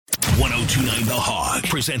1029 The Hog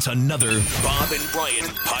presents another Bob and Brian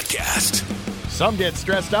podcast. Some get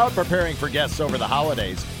stressed out preparing for guests over the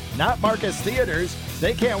holidays. Not Marcus Theaters.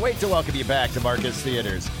 They can't wait to welcome you back to Marcus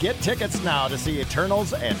Theaters. Get tickets now to see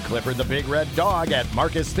Eternals and Clifford the Big Red Dog at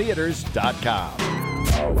marcustheaters.com.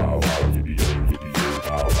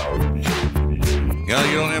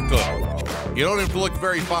 Yeah, you don't have to look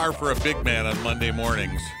very far for a big man on Monday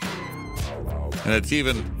mornings. And it's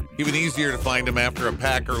even easier to find him after a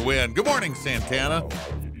Packer win. Good morning, Santana.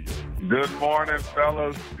 Good morning,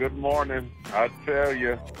 fellas. Good morning. I tell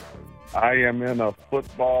you, I am in a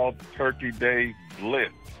football Turkey Day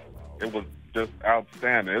blitz. It was just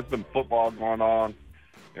outstanding. There's been football going on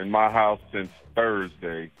in my house since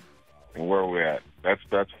Thursday. And where are we at?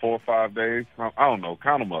 That's 4 or 5 days. I don't know.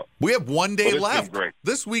 Count them up. We have 1 day left. Great.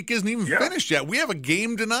 This week isn't even finished yet. We have a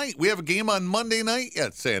game tonight. We have a game on Monday night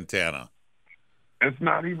yet, Santana. It's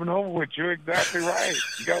not even over with. You're exactly right.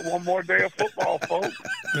 You got one more day of football, folks.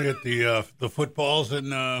 Look at the footballs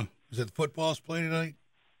and is it the footballs play tonight?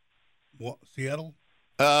 What, Seattle?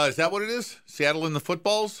 Is that what it is? Seattle and the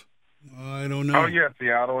footballs? I don't know. Oh yeah,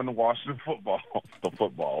 Seattle and the Washington the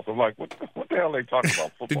footballs. I'm like, what the hell are they talking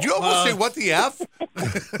about? Football? Did you almost say what the F?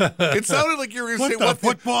 It sounded like you were going to say what the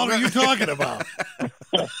football are you talking about?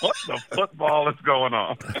 What the football is going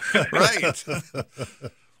on? Right.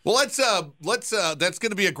 Well, let's that's going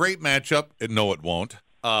to be a great matchup. No, it won't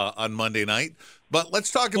on Monday night. But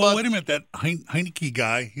let's talk about. Wait a minute, that Heineke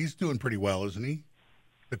guy, he's doing pretty well, isn't he?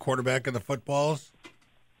 The quarterback of the footballs.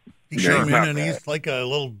 He came in and he's like a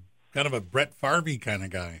little kind of a Brett Favre kind of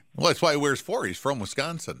guy. Well, that's why he wears 4. He's from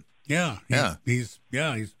Wisconsin. Yeah. He's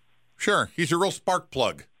sure. He's a real spark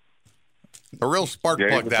plug. A real spark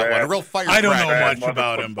plug. That one. A real firecracker. I don't know much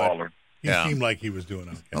about him, but. He Yeah. seemed like he was doing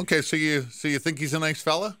okay. Okay, so you think he's a nice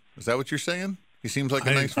fella? Is that what you're saying? He seems like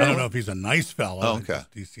a nice fella? I don't know if he's a nice fella. Oh, okay.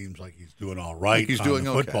 He seems like he's doing all right he's on doing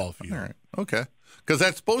the okay. football field. All right. Okay. Because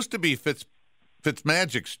that's supposed to be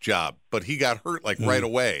Fitzmagic's job, but he got hurt right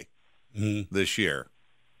away this year.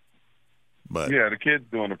 But yeah, the kid's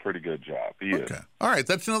doing a pretty good job. He is. All right,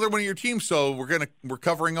 that's another one of your teams. So we're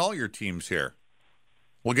covering all your teams here.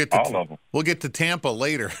 We'll get to all of them. We'll get to Tampa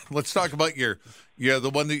later. Let's talk about the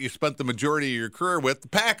one that you spent the majority of your career with, the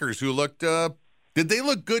Packers, who looked. Did they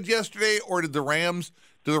look good yesterday, or did the Rams?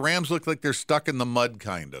 Do the Rams look like they're stuck in the mud,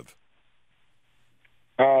 kind of?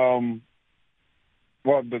 Well,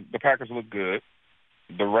 the Packers look good.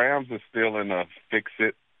 The Rams are still in a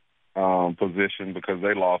fix-it position because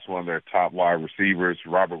they lost one of their top wide receivers,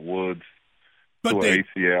 Robert Woods, to an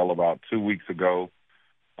ACL about 2 weeks ago.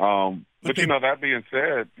 But that being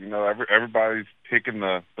said, everybody's picking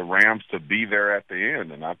the Rams to be there at the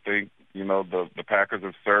end. And I think, the Packers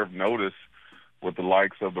have served notice with the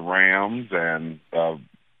likes of the Rams and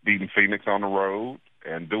beating Phoenix on the road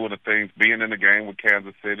and doing the things, being in the game with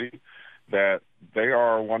Kansas City, that they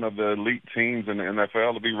are one of the elite teams in the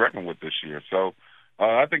NFL to be reckoned with this year. So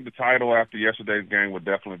I think the title after yesterday's game would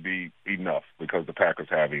definitely be enough because the Packers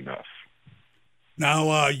have enough.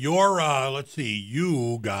 Now, you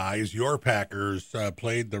guys, your Packers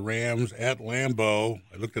played the Rams at Lambeau.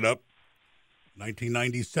 I looked it up.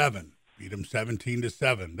 1997, beat them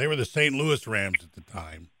 17-7. They were the St. Louis Rams at the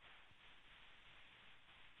time.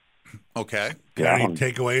 Okay. Got any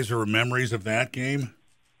takeaways or memories of that game?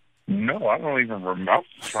 No, I don't even remember. I was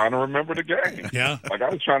trying to remember the game. Yeah. I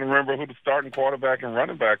was trying to remember who the starting quarterback and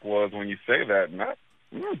running back was when you say that.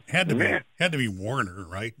 Had to be Warner,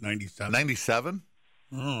 right? 97. 97?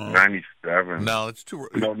 Oh. 97. No, it's too.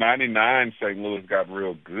 99. St. Louis got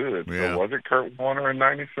real good. Yeah. So was it Kurt Warner in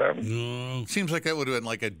 97? No. Seems like that would have been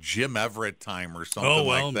like a Jim Everett time or something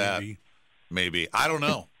like that. Maybe. I don't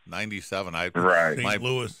know. 97. Right. St.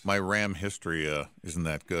 Louis. My Ram history isn't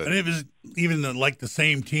that good. And it was even like the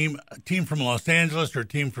same team, a team from Los Angeles or a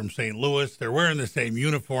team from St. Louis. They're wearing the same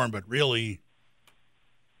uniform, but really,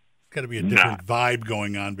 it's got to be a different vibe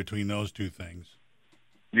going on between those two things.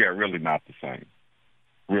 Yeah, really not the same.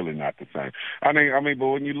 Really not the same. I mean, but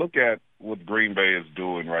when you look at what Green Bay is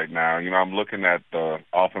doing right now, I'm looking at the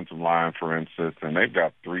offensive line, for instance, and they've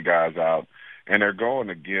got 3 guys out, and they're going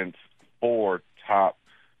against 2 of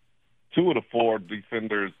the 4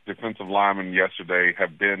 defensive linemen yesterday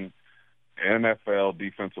have been NFL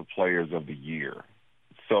Defensive Players of the Year.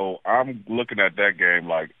 So I'm looking at that game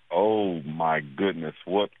like, oh, my goodness,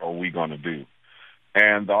 what are we going to do?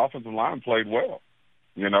 And the offensive line played well,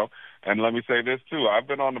 And let me say this, too. I've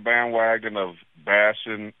been on the bandwagon of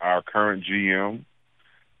bashing our current GM,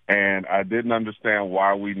 and I didn't understand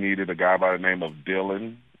why we needed a guy by the name of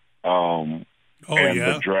Dylan.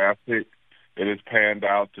 The draft pick, it has panned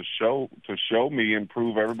out to show me and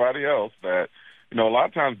prove everybody else that a lot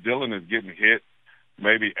of times Dillon is getting hit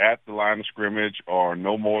maybe at the line of scrimmage or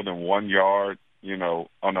no more than 1 yard,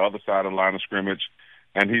 on the other side of the line of scrimmage,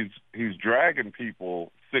 and he's dragging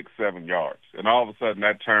people 6-7 yards, and all of a sudden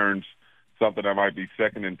that turns something that might be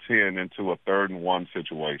 2nd and 10 into a 3rd and 1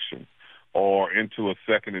 situation or into a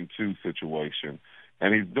 2nd and 2 situation.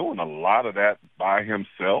 And he's doing a lot of that by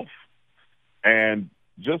himself. And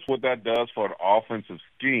just what that does for an offensive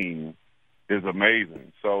scheme is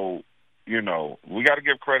amazing. So, we got to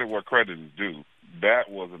give credit where credit is due. That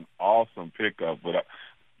was an awesome pickup. But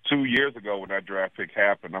 2 years ago when that draft pick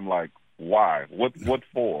happened, I'm like, why? What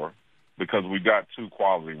for? Because we got 2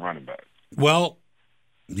 quality running backs. Well,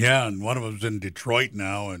 yeah, and one of them's in Detroit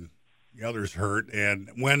now, and the other's hurt. And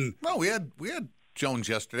we had Jones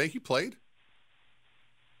yesterday. He played.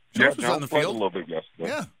 Jones was on the played field a little bit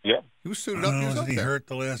yesterday. Yeah. He was suited up. He was up he there. hurt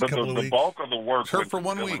the last But couple of the weeks? bulk of the work Hurt went for to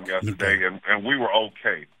 1 Dillon week. yesterday, and we were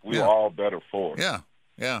okay. We were all better for it.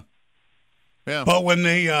 Yeah. But when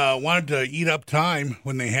they wanted to eat up time,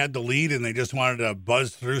 when they had the lead and they just wanted to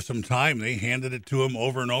buzz through some time, they handed it to him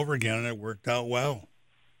over and over again, and it worked out well.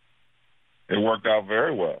 It worked out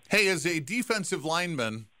very well. Hey, as a defensive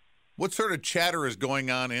lineman, what sort of chatter is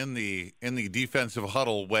going on in the defensive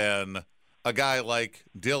huddle when a guy like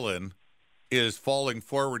Dillon is falling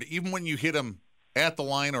forward, even when you hit him at the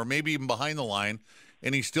line or maybe even behind the line,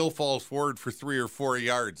 and he still falls forward for 3 or 4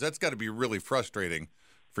 yards? That's got to be really frustrating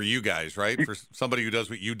for you guys, right? For somebody who does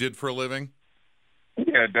what you did for a living?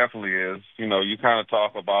 Yeah, it definitely is. You kind of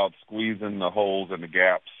talk about squeezing the holes and the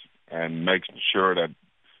gaps and making sure that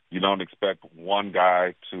you don't expect one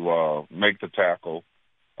guy to make the tackle.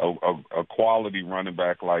 A quality running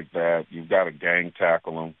back like that, you've got to gang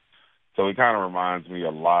tackle him. So it kind of reminds me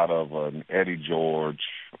a lot of an Eddie George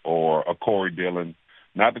or a Corey Dillon.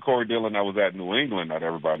 Not the Corey Dillon that was at New England that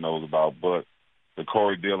everybody knows about, but the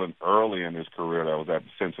Corey Dillon early in his career that was at the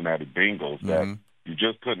Cincinnati Bengals that you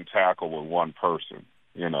just couldn't tackle with one person,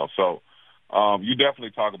 So you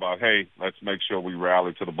definitely talk about, hey, let's make sure we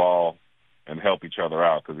rally to the ball and help each other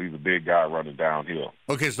out because he's a big guy running downhill.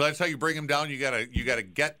 Okay, so that's how you bring him down. You gotta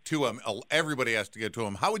get to him. Everybody has to get to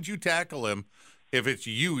him. How would you tackle him if it's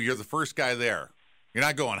you? You're the first guy there. You're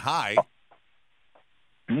not going high.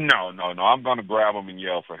 No. I'm going to grab him and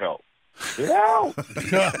yell for help. Help!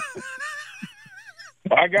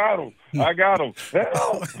 I got him.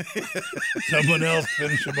 Help! Someone else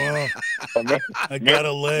finish him off. I got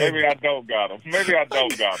a leg. Maybe I don't got him.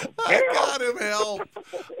 I got him.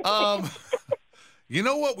 Help. You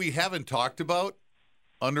know what we haven't talked about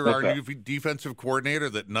under our new defensive coordinator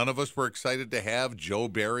that none of us were excited to have? Joe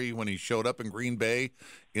Barry, when he showed up in Green Bay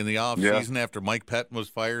in the offseason after Mike Pettin was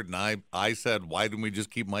fired. And I said, why didn't we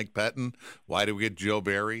just keep Mike Pettin? Why did we get Joe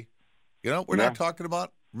Barry? We're not talking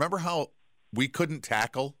about, remember how we couldn't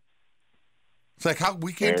tackle? It's like how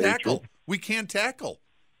we can't tackle. True. We can't tackle.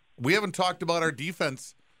 We haven't talked about our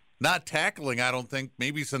defense not tackling, I don't think,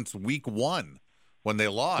 maybe since week 1 when they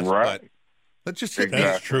lost. Right. But that just hit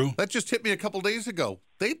That's true. That just hit me a couple days ago.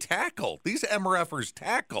 They tackle. These MRFers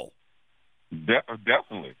tackle.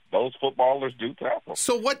 Definitely. Those footballers do tackle.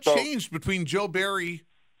 So what changed between Joe Barry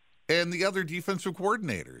and the other defensive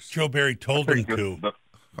coordinators? Joe Barry told him to.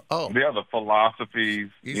 The philosophies,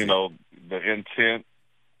 Easy. The intent,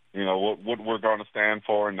 what we're going to stand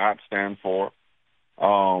for and not stand for.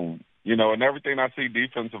 And everything I see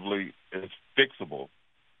defensively is fixable,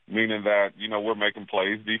 meaning that, we're making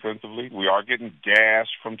plays defensively. We are getting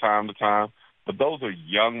gashed from time to time, but those are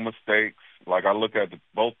young mistakes. Like I look at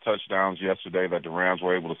both touchdowns yesterday that the Rams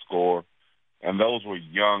were able to score, and those were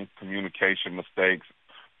young communication mistakes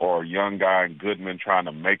or a young guy in Goodman trying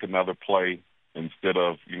to make another play instead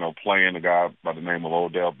of, playing a guy by the name of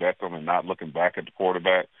Odell Beckham and not looking back at the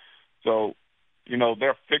quarterback. So,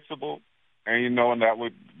 they're fixable. And,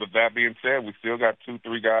 with that being said, we still got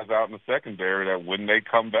 2-3 guys out in the secondary that when they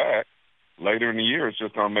come back later in the year, it's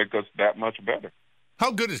just going to make us that much better.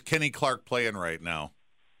 How good is Kenny Clark playing right now?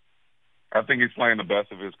 I think he's playing the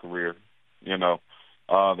best of his career.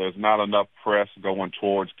 There's not enough press going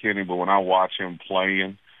towards Kenny, but when I watch him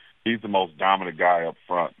playing, he's the most dominant guy up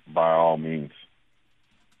front by all means.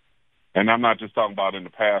 And I'm not just talking about in the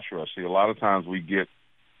pass rush. See, a lot of times we get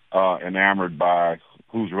enamored by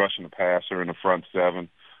who's rushing the passer in the front seven,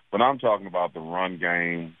 but I'm talking about the run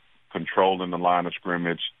game, controlling the line of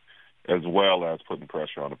scrimmage, as well as putting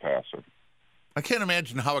pressure on the passer. I can't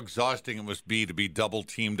imagine how exhausting it must be to be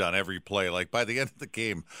double-teamed on every play. Like, by the end of the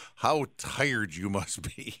game, how tired you must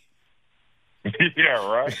be. Yeah,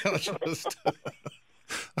 right?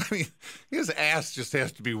 I mean, his ass just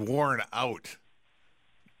has to be worn out.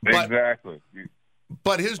 Exactly.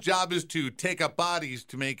 But his job is to take up bodies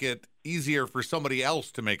to make it easier for somebody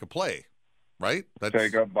else to make a play, right?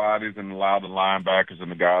 Take up bodies and allow the linebackers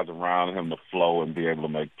and the guys around him to flow and be able to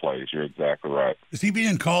make plays. You're exactly right. Is he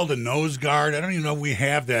being called a nose guard? I don't even know if we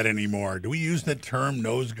have that anymore. Do we use that term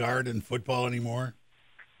nose guard in football anymore?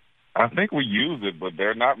 I think we use it, but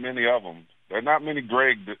there are not many of them. There are not many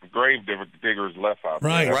grave diggers left out there.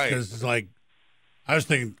 Right. Because it's like, I was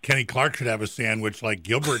thinking Kenny Clark should have a sandwich like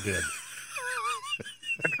Gilbert did.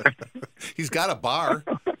 He's got a bar.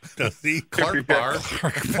 Does he? Clark bar.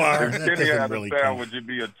 Clark bar. If That Kenny doesn't had really a sandwich, it'd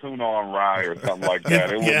be a tuna on rye or something like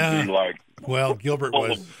that. It wouldn't be like well, Gilbert full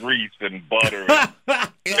was of grease and butter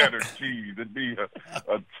and cheddar cheese. It'd be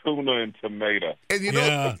a tuna and tomato.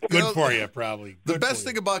 And good for you, probably. The best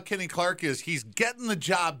thing about Kenny Clark is he's getting the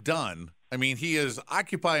job done. I mean, he is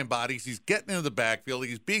occupying bodies. He's getting into the backfield.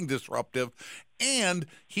 He's being disruptive. And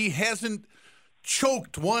he hasn't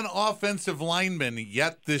choked one offensive lineman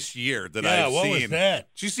yet this year that I've seen. What was that?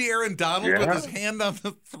 Did you see Aaron Donald with his hand on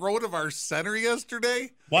the throat of our center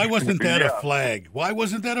yesterday? Why wasn't that a flag? Why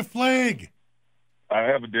wasn't that a flag?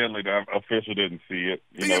 Evidently, the official didn't see it.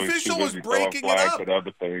 The official was breaking it up.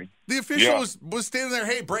 Other things. The official was standing there,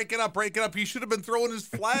 hey, break it up, break it up. He should have been throwing his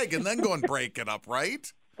flag and then going break it up,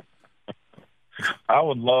 right? I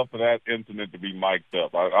would love for that incident to be mic'd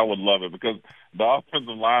up. I would love it because the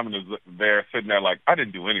offensive lineman is there sitting there like, I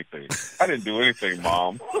didn't do anything. I didn't do anything,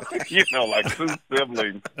 Mom. Like two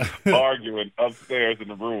siblings arguing upstairs in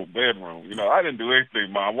the bedroom. I didn't do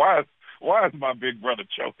anything, Mom. Why is my big brother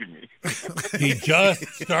choking me? He just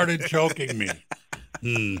started choking me.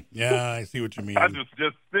 Yeah, I see what you mean. I just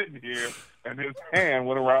sitting here, and his hand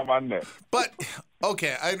went around my neck. But,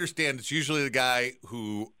 okay, I understand it's usually the guy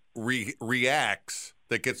who reacts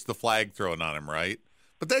that gets the flag thrown on him, right?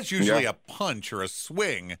 But that's usually a punch or a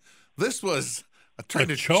swing. This was trying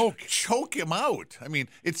to choke him out. I mean,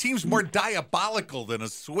 it seems more diabolical than a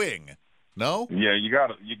swing. No? Yeah, you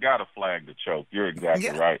gotta flag the choke. You're exactly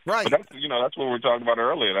right. Right. But that's what we were talking about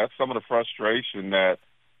earlier. That's some of the frustration that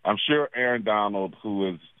I'm sure Aaron Donald, who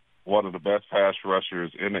is one of the best pass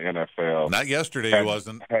rushers in the NFL. Not yesterday, he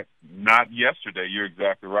wasn't. Not yesterday. You're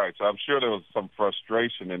exactly right. So I'm sure there was some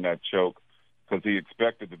frustration in that choke because he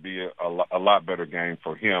expected to be a lot better game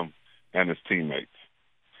for him and his teammates.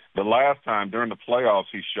 The last time during the playoffs,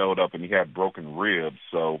 he showed up and he had broken ribs.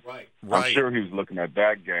 So I'm sure he was looking at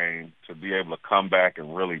that game to be able to come back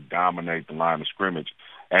and really dominate the line of scrimmage.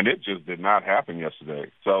 And it just did not happen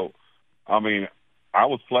yesterday. So, I mean, I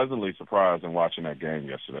was pleasantly surprised in watching that game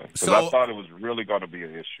yesterday because I thought it was really going to be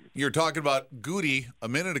an issue. You're talking about Goody a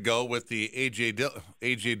minute ago with the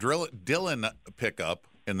A.J. Dillon pickup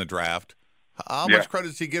in the draft. How much credit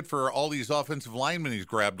does he get for all these offensive linemen he's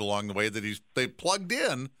grabbed along the way that they plugged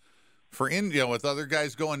in for India with other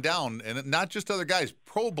guys going down, and not just other guys,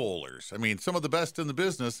 Pro Bowlers. I mean, some of the best in the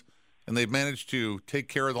business, and they've managed to take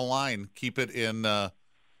care of the line, keep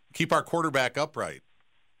our quarterback upright.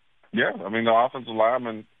 Yeah, I mean, the offensive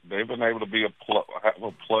linemen, they've been able to be have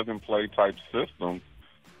a plug-and-play type system,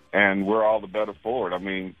 and we're all the better for it. I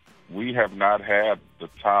mean, we have not had the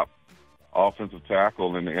top offensive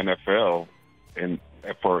tackle in the NFL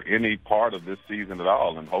for any part of this season at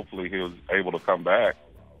all, and hopefully he was able to come back,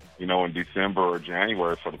 in December or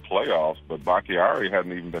January for the playoffs. But Bakhtiari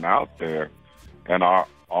hadn't even been out there, and our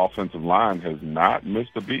offensive line has not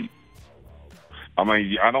missed a beat. I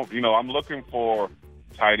mean, I'm looking for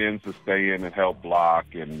tight ends to stay in and help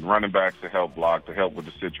block and running backs to help block, to help with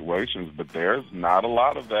the situations, but there's not a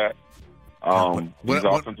lot of that. These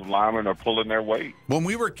offensive linemen are pulling their weight. When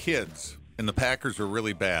we were kids and the Packers were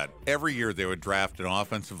really bad, every year they would draft an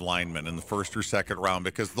offensive lineman in the first or second round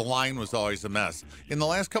because the line was always a mess. In the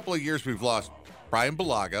last couple of years, we've lost Brian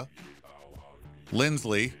Bulaga,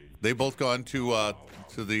 Lindsley. They've both gone to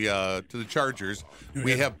the Chargers.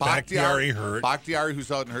 We have Bakhtiari hurt. Bakhtiari,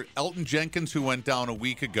 who's out and hurt. Elton Jenkins, who went down a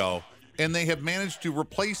week ago. And they have managed to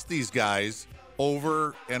replace these guys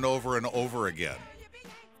over and over and over again.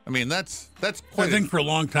 I mean, that's quite. I think for a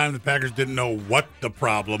long time the Packers didn't know what the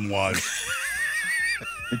problem was.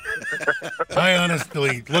 I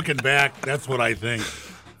honestly, looking back, that's what I think.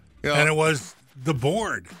 And it was the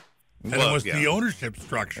board. And it was the ownership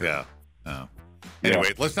structure. Yeah. Oh. Anyway,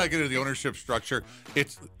 let's not get into the ownership structure.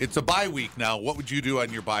 It's a bye week now. What would you do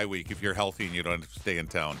on your bye week if you're healthy and you don't have to stay in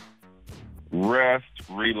town? Rest,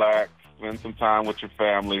 relax, spend some time with your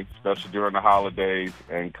family, especially during the holidays,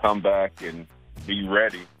 and come back and be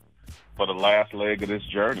ready for the last leg of this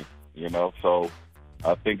journey, So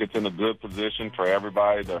I think it's in a good position for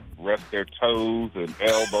everybody to rest their toes and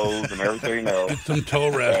elbows and everything else. Get some toe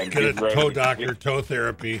rest. Get a toe doctor, toe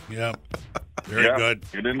therapy. Yep. Very good.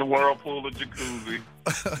 Get in the whirlpool of jacuzzi.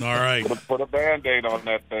 All right. Put a Band-Aid on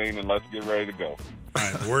that thing, and let's get ready to go.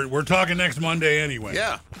 All right. We're talking next Monday anyway.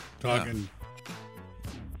 Yeah. Talking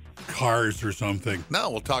cars or something. No,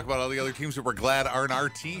 we'll talk about all the other teams that we're glad aren't our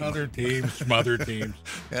team. Other teams, some other teams.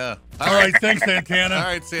 Yeah. All right. Thanks, Santana. All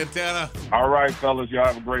right, Santana. All right, fellas. Y'all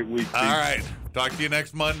have a great week. All right. Talk to you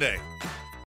next Monday.